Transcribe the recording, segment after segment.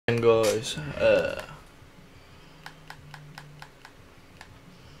guys,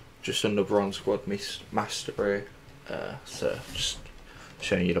 just on the bronze squad mastery, so just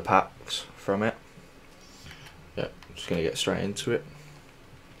showing you the packs from it. Yeah, just gonna get straight into it.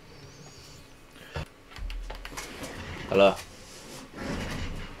 Hello.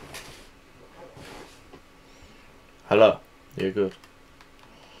 Hello. You're good.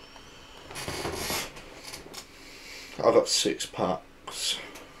 I got 6 packs.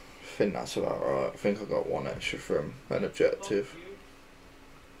 I think that's about right. I think I got 1 extra from an objective.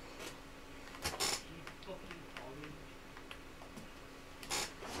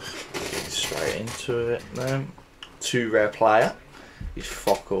 Straight into it then. 2 rare player. He's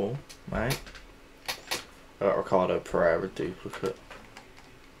fuck all, mate. I got Ricardo Pereira duplicate.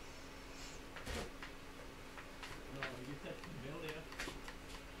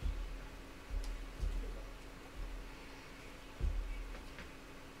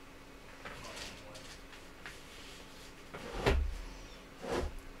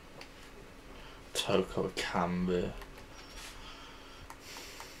 Toko Camby.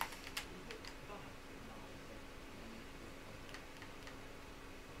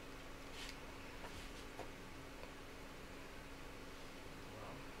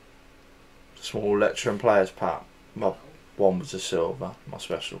 Small lecture and players pack. My one was a silver, my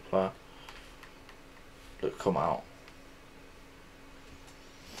special player. Look, come out.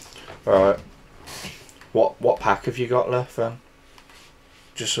 Alright. What pack have you got left then?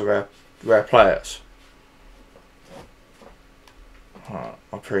 Just a rare players. Alright,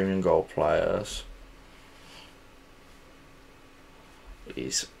 my premium gold players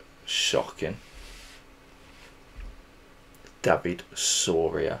is shocking. David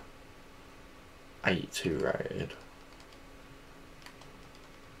Seriea, 82 rated.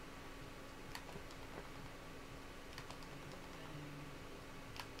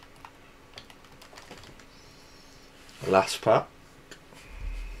 Last pack.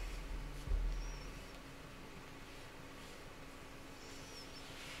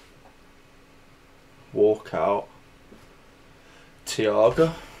 Walkout.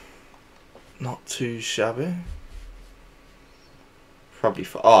 Thiago. Not too shabby. Probably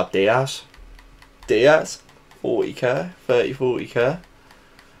for Diaz. 40k, 40k.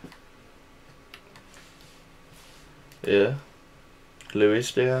 Yeah.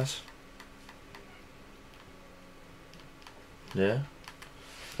 Luis Diaz. Yeah.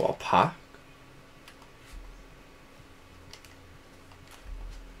 What a pack.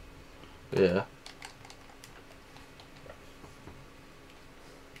 Yeah.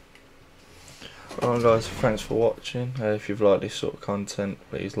 Alright guys, thanks for watching. If you've liked this sort of content,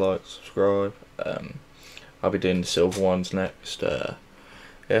 please like, subscribe. I'll be doing the silver ones next. Yeah,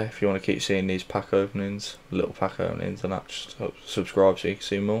 if you want to keep seeing these pack openings, little pack openings, and that, just subscribe so you can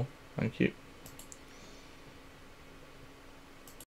see more. Thank you.